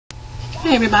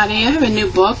Hey everybody, I have a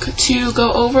new book to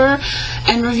go over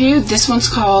and review. This one's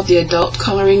called The Adult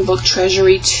Coloring Book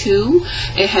Treasury 2.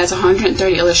 It has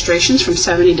 130 illustrations from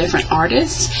 70 different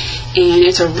artists, and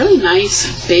it's a really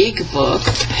nice big book,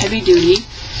 heavy duty,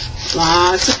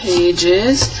 lots of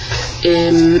pages.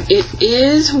 It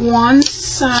is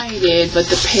one-sided, but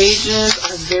the pages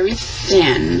are very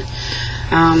thin.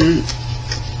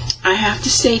 I have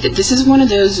to say that this is one of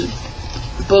those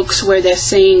books where they're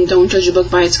saying don't judge a book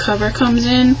by its cover comes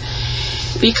in,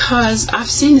 because I've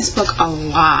seen this book a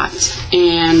lot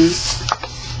and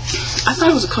I thought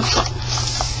it was a cookbook,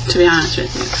 to be honest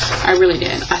with you. I really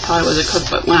did. I thought it was a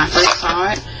cookbook. When I first saw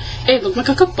it, it looked like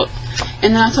a cookbook,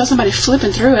 and then I saw somebody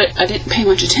flipping through it. I didn't pay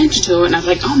much attention to it, and I was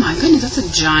like, oh my goodness, that's a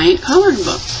giant coloring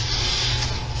book.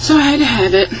 So I had to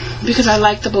have it because I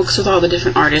like the books with all the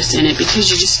different artists in it, because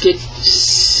you just get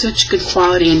such good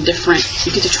quality and different,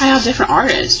 you get to try out different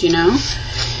artists, you know.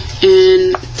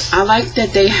 And I like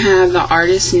that they have the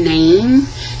artist name,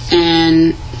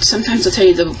 and sometimes they'll tell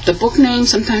you the book name,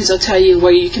 sometimes they'll tell you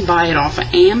where you can buy it off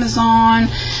of Amazon,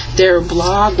 their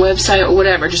blog, website, or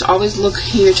whatever. Just always look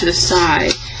here to the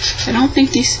side. I don't think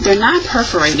they're not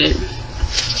perforated,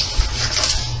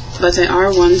 but they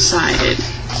are one-sided.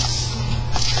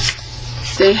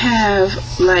 They have,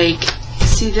 like,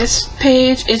 see this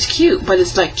page is cute, but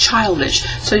it's like childish.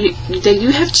 So they do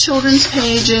have children's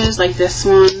pages like this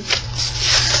one,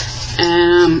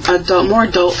 more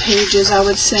adult pages, I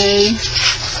would say,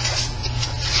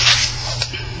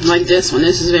 like this one.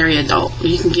 This is very adult.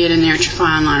 You can get in there with your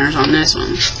fine liners on this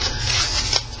one.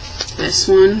 This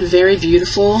one, very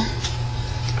beautiful,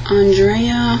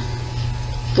 Andrea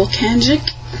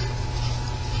Volkanjic.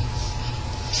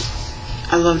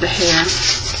 I love the hair.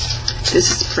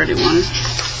 This is a pretty one.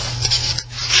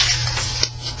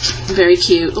 Very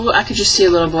cute. Ooh, I could just see a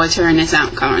little boy tearing this out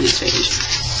and coloring this page.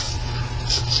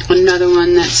 Another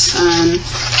one that's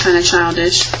kind of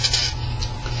childish.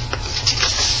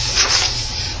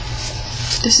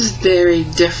 This is very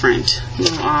different, a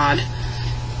little odd.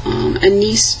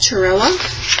 Anise Chirella,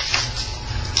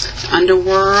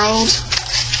 Underworld.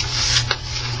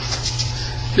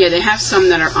 Yeah, they have some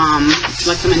that are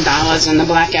like the mandalas and the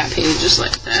blackout pages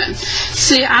like that.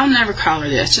 See, I'll never color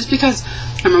this just because,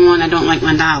 number one, I don't like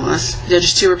mandalas. They're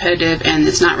just too repetitive and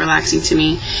it's not relaxing to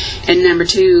me. And number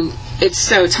two, it's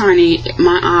so tiny,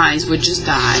 my eyes would just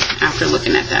die after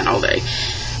looking at that all day.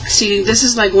 See, this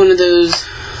is like one of those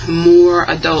more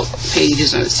adult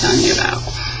pages I was telling you about.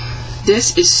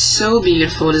 This is so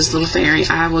beautiful, this little fairy.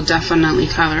 I will definitely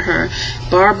color her.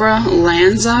 Barbara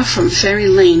Lanza from Fairy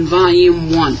Lane, Volume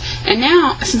 1. And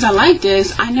now, since I like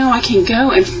this, I know I can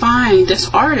go and find this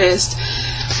artist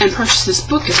and purchase this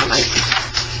book if I like.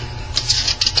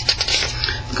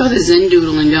 Look at all the Zen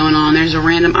doodling going on. There's a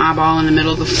random eyeball in the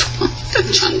middle of the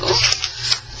jungle.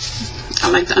 I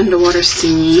like the underwater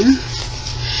scene.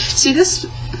 See, this,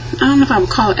 I don't know if I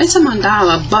would call it, it's a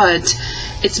mandala, but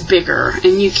it's bigger,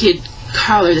 and you could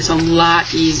color this a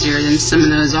lot easier than some of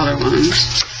those other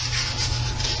ones.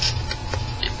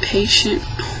 Patient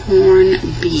Horn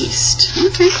Beast.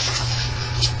 Okay.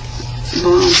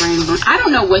 Brain. I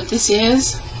don't know what this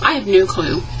is. I have no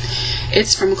clue.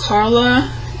 It's from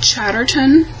Carla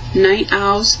Chatterton,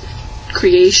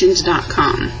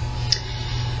 nightowlscreations.com.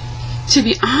 To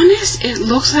be honest, it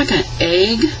looks like an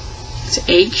egg. It's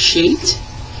egg shaped.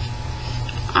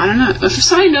 I don't know. If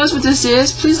somebody knows what this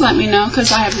is, please let me know,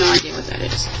 because I have no idea what that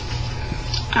is.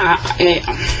 It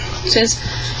says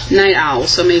night owl,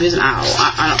 so maybe it's an owl.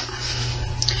 I don't know.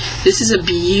 This is a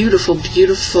beautiful,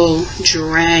 beautiful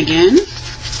dragon.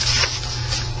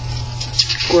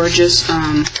 Gorgeous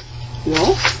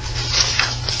wolf.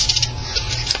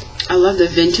 I love the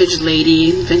vintage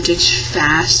lady, vintage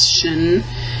fashion.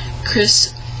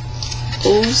 Chris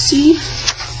Olsey.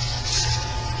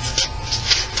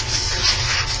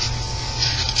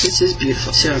 This is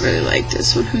beautiful too. I really like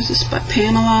this one. Who's this by?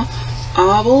 Pamela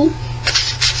Abel.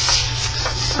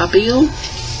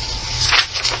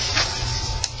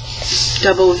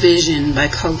 Double Vision by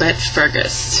Colette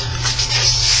Fergus.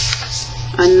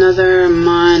 Another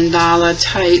mandala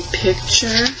type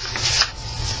picture.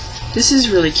 This is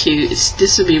really cute.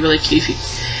 This would be really cute if you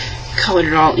colored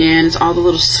it all in. It's all the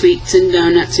little sweets and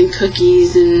donuts and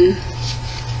cookies, and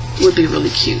would be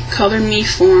really cute. Color Me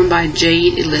Form by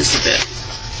Jade Elizabeth.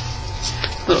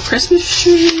 Little Christmas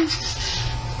tree,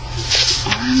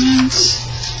 ornaments.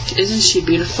 Isn't she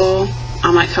beautiful?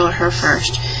 I might color her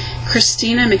first.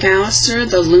 Christina McAllister,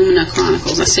 The Lumina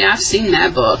Chronicles. I see, I've seen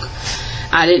that book.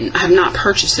 I have not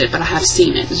purchased it, but I have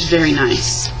seen it. It's very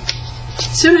nice.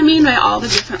 See what I mean by all the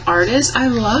different artists? I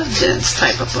love this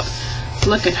type of book.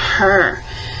 Look at her.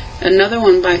 Another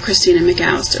one by Christina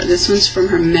McAllister. This one's from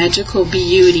her Magical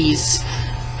Beauties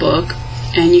book,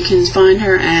 and you can find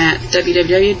her at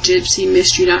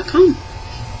www.gypsymystery.com.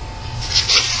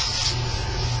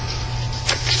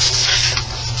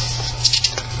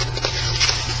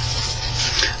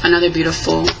 Another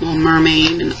beautiful Little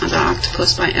Mermaid and the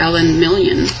Octopus by Ellen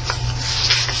Million.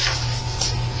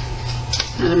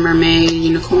 Another Mermaid,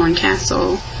 Unicorn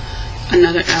Castle.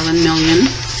 Another Ellen Million.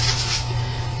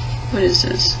 What is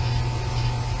this?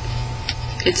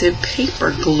 It's a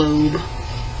paper globe.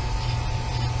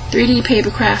 3D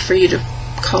paper craft for you to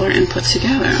color and put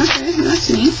together. Okay, that's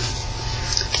neat.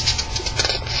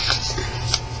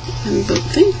 I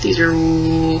think these are,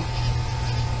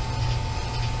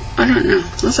 I don't know.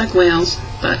 Looks like whales,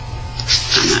 but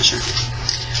I'm not sure.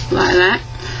 Lilac.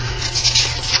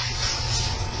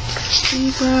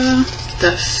 Zebra.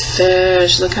 The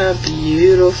fish. Look how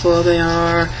beautiful they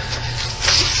are.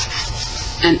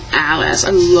 And Alice. I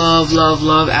love, love,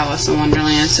 love Alice in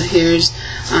Wonderland. So here's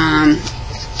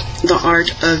the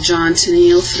art of John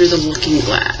Tenniel through the looking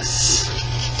glass.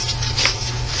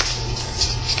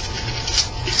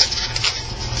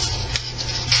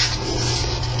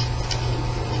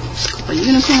 Couple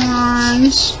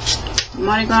unicorns.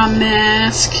 Mardi Gras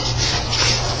mask.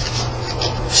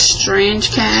 Strange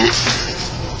cat.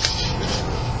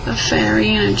 A fairy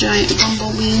and a giant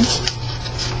bumblebee.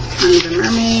 Uneven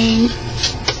mermaid.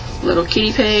 Little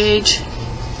kitty page.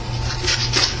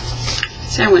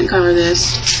 See, I wouldn't cover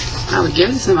this. I would give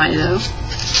it to somebody though.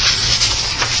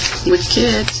 With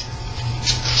kids.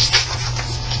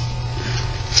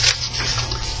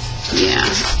 Yeah.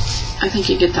 I think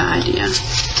you get the idea.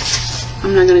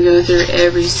 I'm not going to go through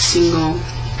every single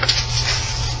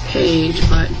page,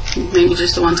 but maybe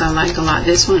just the ones I like a lot.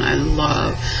 This one I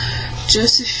love.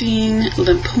 Josephine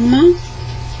Limpuma.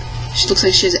 She looks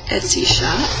like she has an Etsy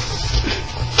shop.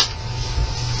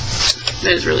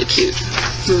 That is really cute.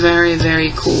 Very,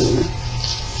 very cool.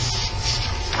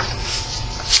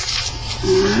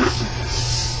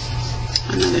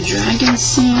 Another dragon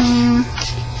scene.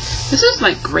 This is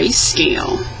like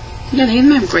grayscale. Yeah, they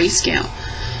even have grayscale.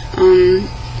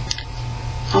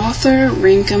 Author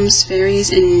Rankham's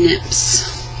Fairies and Nymphs.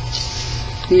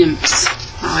 Nymphs.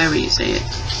 However you say it.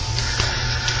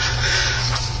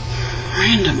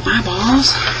 Random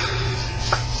eyeballs.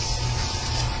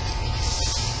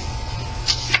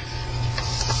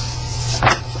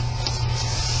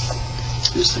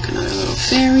 Just like another little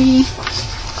fairy.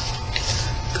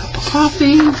 Cup of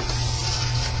coffee.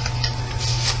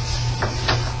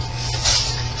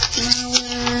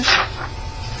 Flowers.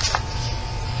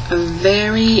 A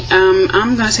very,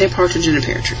 I'm going to say partridge in a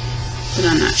pear tree, but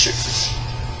I'm not sure.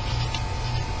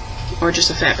 Or just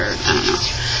a fat bird, I don't know.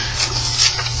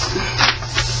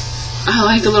 I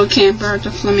like the little camper,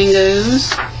 the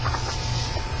flamingos.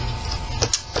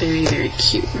 Very, very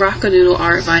cute. Rockadoodle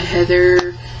art by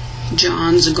Heather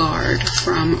Johnsgard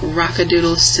from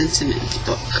Rockadoodle Sentiment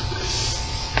book.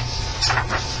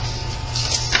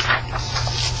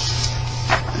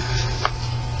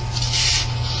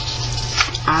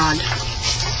 Odd,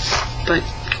 but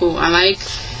cool. I like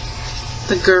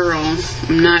the girl.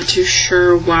 I'm not too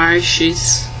sure why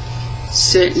she's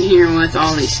sitting here with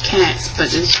all these cats,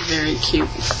 but it's very cute.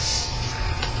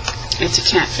 It's a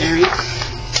cat fairy.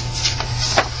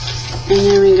 And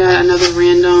then we got another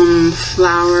random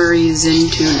flowery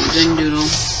Zendoodle.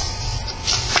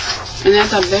 And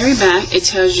at the very back, it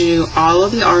tells you all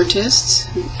of the artists,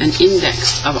 an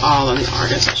index of all of the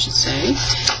artists, I should say.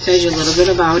 It tells you a little bit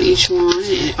about each one,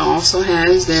 and it also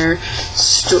has their,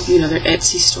 their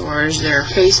Etsy stores, their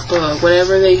Facebook,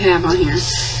 whatever they have on here.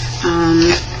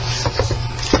 And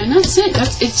that's it.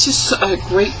 It's just a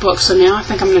great book. So now I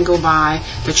think I'm going to go buy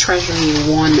the Treasury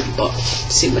 1 book,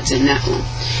 see what's in that one.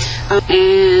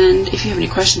 And if you have any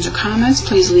questions or comments,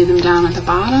 please leave them down at the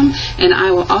bottom. And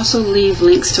I will also leave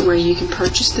links to where you can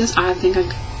purchase this. I think I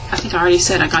already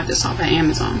said I got this off of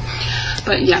Amazon.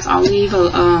 But yes, I'll leave a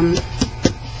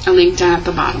link down at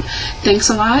the bottom. Thanks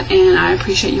a lot, and I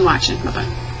appreciate you watching.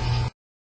 Bye-bye.